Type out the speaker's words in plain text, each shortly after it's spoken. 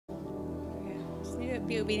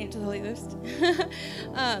Be obedient to the Holy Ghost.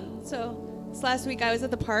 So this last week I was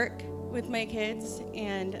at the park with my kids,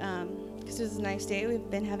 and because it was a nice day. We've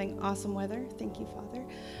been having awesome weather. Thank you, Father.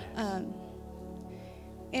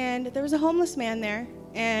 And there was a homeless man there,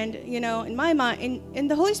 and in my mind,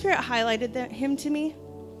 and the Holy Spirit highlighted him to me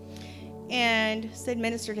and said,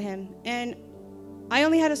 minister to him. And I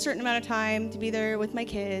only had a certain amount of time to be there with my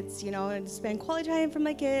kids, and spend quality time for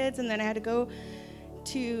my kids, and then I had to go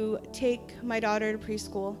to take my daughter to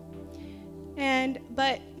preschool.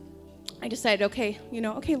 But I decided, okay,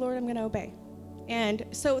 Lord, I'm going to obey. And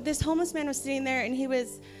so this homeless man was sitting there, and he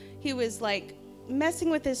was like messing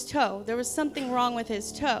with his toe. There was something wrong with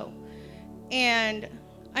his toe. And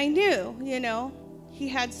I knew, he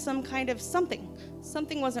had some kind of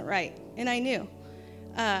something wasn't right. And I knew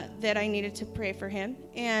that I needed to pray for him.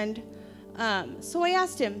 And so I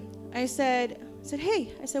asked him, I said,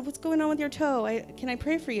 hey, what's going on with your toe? Can I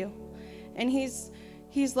pray for you? And he's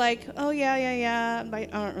like, oh, yeah. I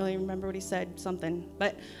don't really remember what he said, something.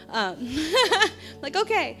 But like,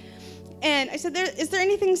 okay. And I said, is there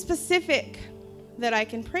anything specific that I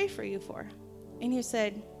can pray for you for? And he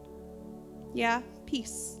said, yeah,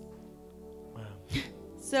 peace. Wow.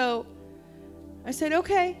 So I said,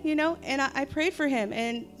 okay, and I prayed for him.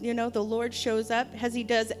 And, the Lord shows up, as he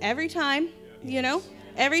does every time,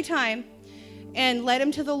 every time, and led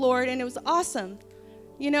him to the Lord. And it was awesome.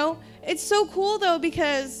 It's so cool, though,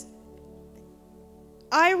 because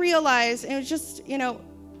I realized, and it was just,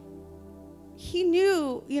 he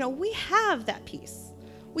knew, we have that peace.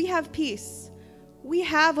 We have peace. We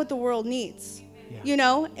have what the world needs,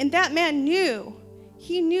 and that man knew.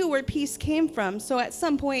 He knew where peace came from. So at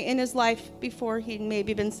some point in his life, before he'd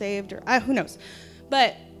maybe been saved, or who knows,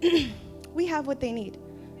 but we have what they need.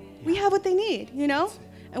 We have what they need,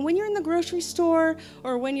 And when you're in the grocery store,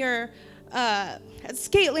 or when you're at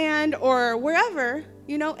Skateland or wherever,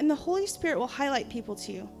 and the Holy Spirit will highlight people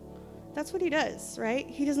to you. That's what he does, right?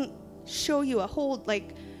 He doesn't show you a whole,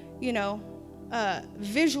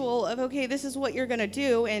 visual of, okay, this is what you're going to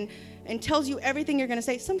do, and tells you everything you're going to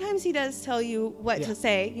say. Sometimes he does tell you what to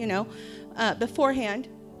say, beforehand.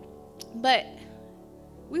 But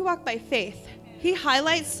we walk by faith. He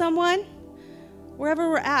highlights someone wherever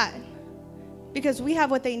we're at because we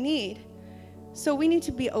have what they need. So we need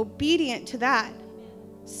to be obedient to that.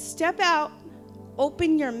 Step out,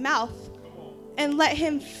 open your mouth, and let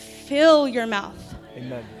him fill your mouth.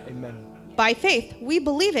 Amen. Amen. By faith. We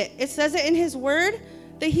believe it. It says it in his word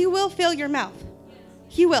that he will fill your mouth.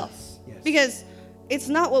 He will. Yes. Because it's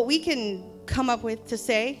not what we can come up with to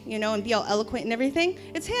say, and be all eloquent and everything.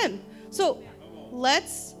 It's him. So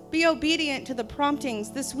let's be obedient to the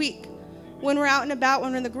promptings this week. When we're out and about,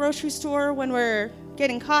 when we're in the grocery store, when we're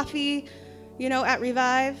getting coffee, at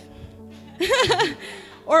Revive,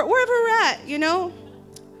 or wherever we're at,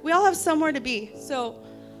 we all have somewhere to be. So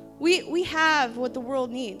we have what the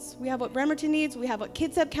world needs. We have what Bremerton needs. We have what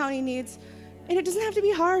Kitsap County needs. And it doesn't have to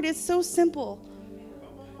be hard. It's so simple.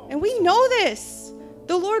 And we know this.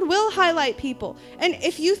 The Lord will highlight people. And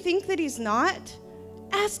if you think that he's not,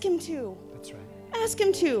 ask him to. That's right. Ask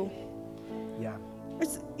him to. Yeah.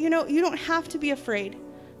 You don't have to be afraid.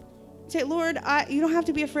 Say, Lord, you don't have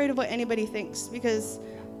to be afraid of what anybody thinks, because,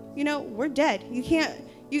 we're dead.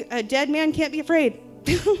 A dead man can't be afraid,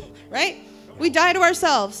 right? We die to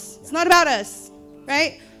ourselves. It's not about us,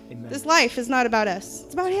 right? Amen. This life is not about us.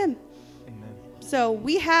 It's about him. Amen. So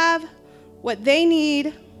we have what they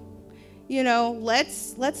need.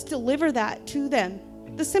 Let's deliver that to them.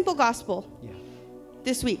 Amen. The simple gospel. Yeah.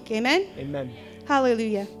 This week. Amen? Amen.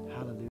 Hallelujah.